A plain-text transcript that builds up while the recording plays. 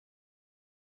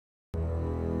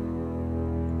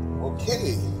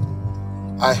Okay,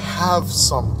 I have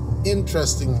some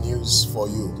interesting news for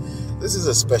you. This is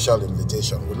a special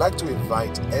invitation. We'd like to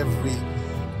invite every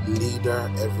leader,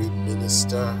 every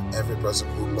minister, every person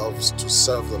who loves to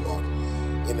serve the Lord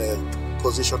in a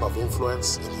position of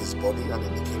influence in his body and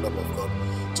in the kingdom of God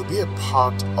to be a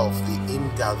part of the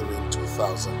InGathering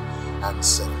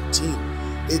 2017.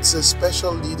 It's a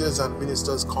special leaders and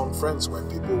ministers conference where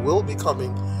people will be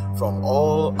coming from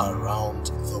all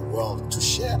around the world to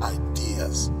share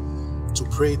ideas, to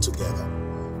pray together,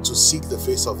 to seek the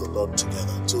face of the Lord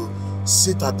together, to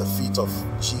sit at the feet of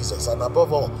Jesus, and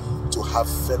above all, to have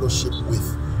fellowship with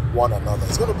one another.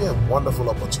 It's going to be a wonderful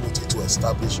opportunity to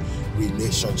establish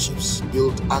relationships,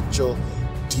 build actual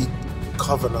deep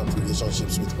covenant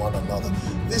relationships with one another.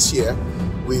 This year,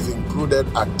 we've included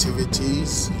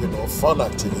activities, fun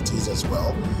activities as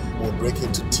well. We'll break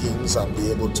into teams and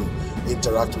be able to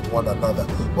interact with one another.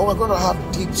 But we're going to have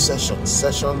deep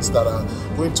sessions that are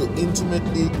going to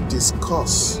intimately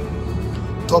discuss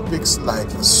topics like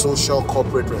social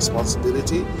corporate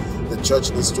responsibility. The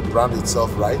church needs to brand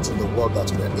itself right in the world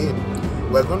that we're in.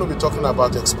 We're going to be talking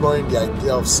about exploring the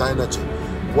idea of synergy.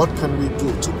 What can we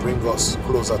do to bring us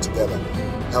closer together?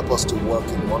 Help us to work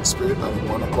in one spirit and in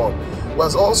one accord.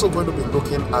 We're also going to be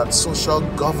looking at social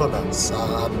governance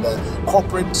and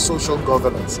corporate social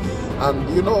governance. And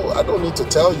I don't need to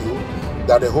tell you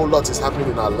that a whole lot is happening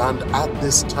in our land at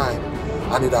this time,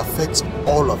 and it affects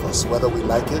all of us, whether we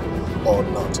like it or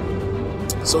not.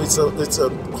 So it's a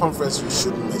conference you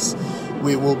shouldn't miss.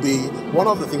 We will be, one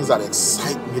of the things that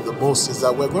excite me the most is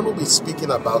that we're going to be speaking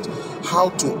about how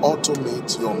to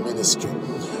automate your ministry.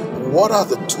 What are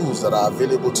the tools that are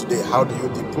available today? How do you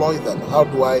deploy them? How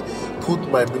do I put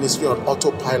my ministry on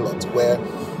autopilot, where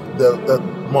the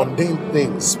mundane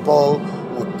things,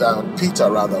 Peter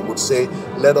would say,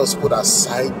 let us put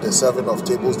aside the serving of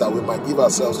tables that we might give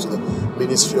ourselves to the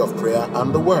ministry of prayer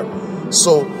and the word.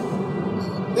 So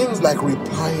things like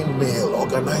replying mail,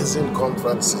 organizing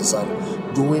conferences, and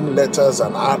doing letters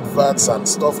and adverts and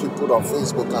stuff you put on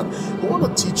Facebook. And we want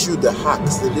to teach you the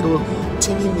hacks, the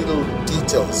teeny little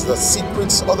details, the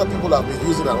secrets other people have been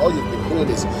using, and all you've been doing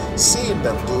is seeing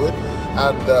them do it.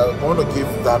 And I want to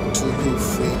give that to you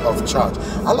free of charge.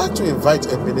 I'd like to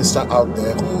invite a minister out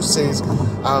there who says,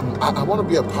 I want to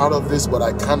be a part of this, but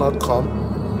I cannot come.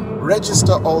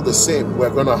 Register all the same.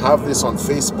 We're going to have this on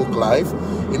Facebook Live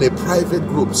in a private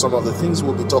group. Some of the things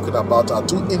we'll be talking about are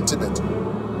too intimate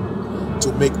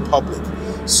to make public.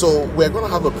 So we're going to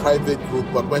have a private group,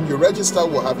 but when you register,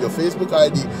 we'll have your Facebook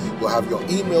ID, we'll have your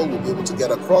email, we'll be able to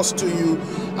get across to you,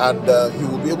 and you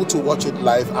will be able to watch it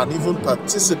live and even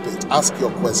participate, ask your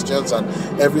questions and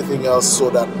everything else, so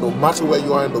that no matter where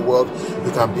you are in the world,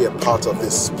 you can be a part of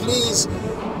this. Please,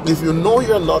 if you know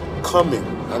you're not coming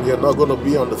and you're not going to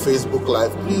be on the Facebook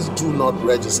Live, please do not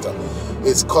register.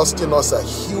 It's costing us a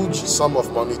huge sum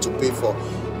of money to pay for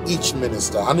each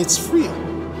minister, and it's free.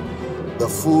 The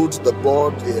food, the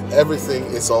board, everything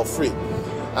is all free.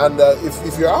 And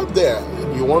if you're out there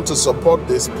and you want to support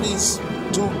this, please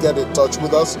do get in touch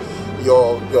with us.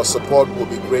 Your support will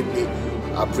be greatly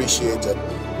appreciated.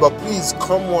 But please,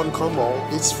 come on, come all.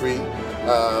 It's free.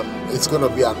 It's going to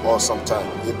be an awesome time.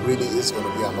 It really is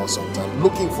going to be an awesome time.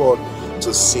 Looking forward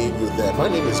to seeing you there. My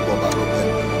name is Bob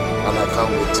Alonge, and I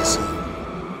can't wait to see you.